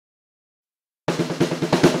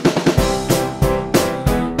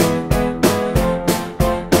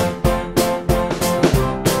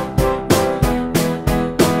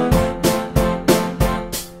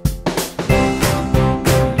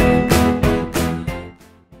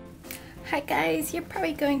guys, you're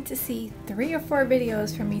probably going to see 3 or 4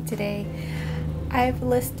 videos from me today. I've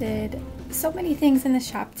listed so many things in the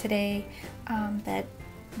shop today that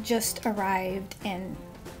just arrived, and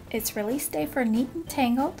it's release day for Neat and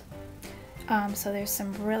Tangled. So there's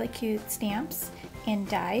some really cute stamps and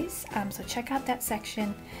dies, so check out that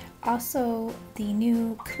section. Also the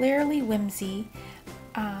new Clearly Whimsy,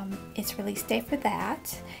 it's release day for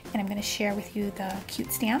that, and I'm going to share with you the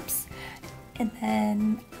cute stamps. And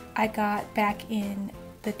then I got back in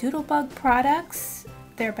the Doodlebug products.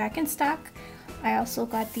 They're back in stock. I also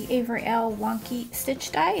got the Avery L Wonky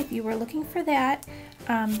Stitch die if you were looking for that.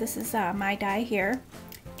 This is my die here,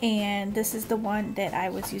 and this is the one that I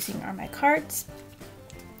was using on my cards.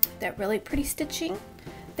 That really pretty stitching.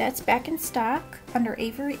 That's back in stock under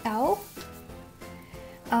Avery L.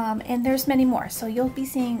 And there's many more, so you'll be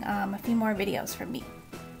seeing a few more videos from me.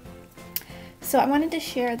 So I wanted to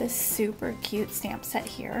share this super cute stamp set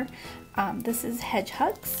here. This is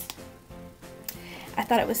Hedgehogs. I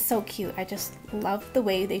thought it was so cute. I just love the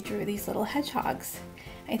way they drew these little hedgehogs.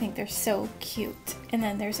 I think they're so cute. And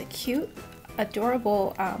then there's a cute,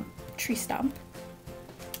 adorable tree stump.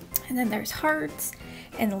 And then there's hearts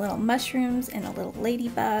and little mushrooms and a little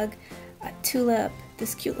ladybug, a tulip,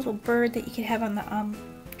 this cute little bird that you could have on the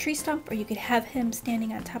tree stump, or you could have him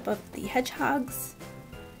standing on top of the hedgehogs.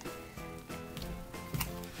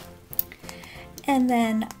 And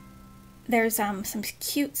then there's some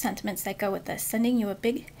cute sentiments that go with this. Sending you a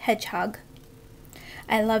big hedgehog.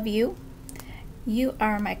 I love you. You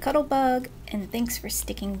are my cuddle bug, and thanks for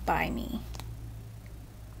sticking by me.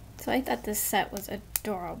 So I thought this set was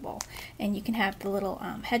adorable. And you can have the little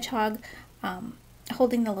hedgehog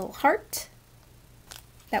holding the little heart.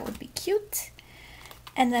 That would be cute.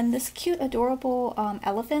 And then this cute, adorable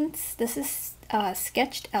elephants. This is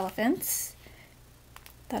sketched elephants.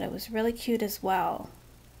 Thought it was really cute as well.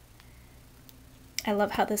 I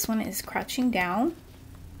love how this one is crouching down.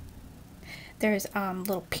 There's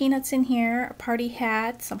little peanuts in here, a party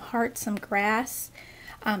hat, some hearts, some grass,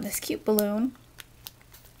 this cute balloon,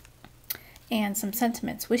 and some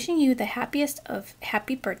sentiments. Wishing you the happiest of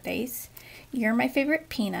happy birthdays. You're my favorite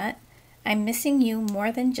peanut. I'm missing you more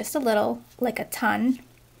than just a little, like a ton.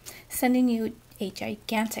 Sending you a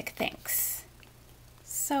gigantic thanks.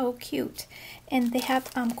 So cute. And they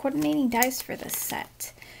have coordinating dies for this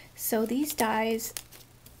set. So these dies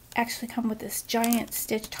actually come with this giant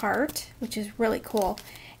stitched heart, which is really cool,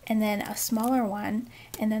 and then a smaller one,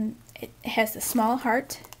 and then it has the small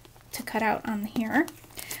heart to cut out on here,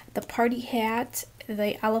 the party hat,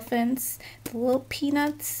 the elephants, the little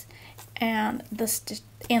peanuts, and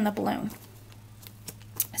the balloon.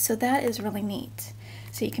 So that is really neat.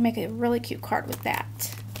 So you can make a really cute card with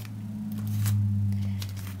that.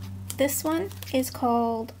 This one is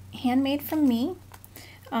called Handmade from Me.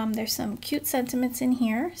 There's some cute sentiments in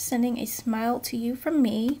here. Sending a smile to you from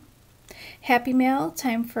me. Happy Mail,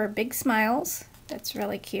 time for big smiles. That's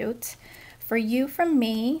really cute. For you from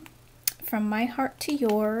me. From my heart to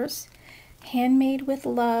yours. Handmade with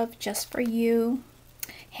love, just for you.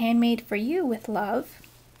 Handmade for you with love.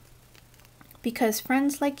 Because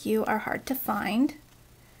friends like you are hard to find.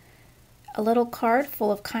 A little card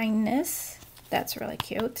full of kindness. That's really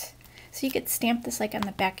cute. So you could stamp this like on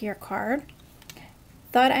the back of your card.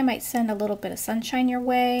 Thought I might send a little bit of sunshine your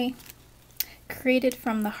way. Created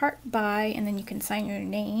from the heart by, and then you can sign your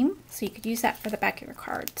name. So you could use that for the back of your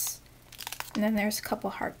cards. And then there's a couple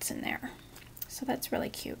hearts in there. So that's really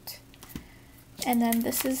cute. And then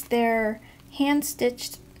this is their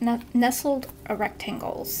hand-stitched nestled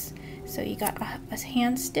rectangles. So you got a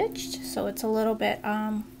hand-stitched, so it's a little bit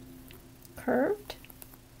curved.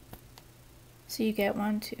 So you get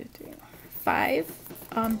 1, 2, 3,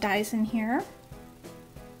 5 dies in here.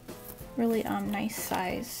 Really nice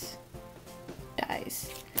size dies.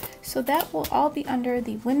 So that will all be under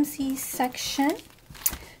the Whimsy section.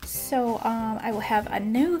 So I will have a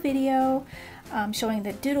new video showing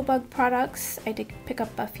the Doodlebug products. I did pick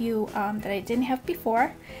up a few that I didn't have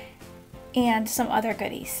before, and some other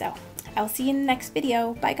goodies. So I'll see you in the next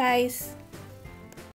video. Bye guys.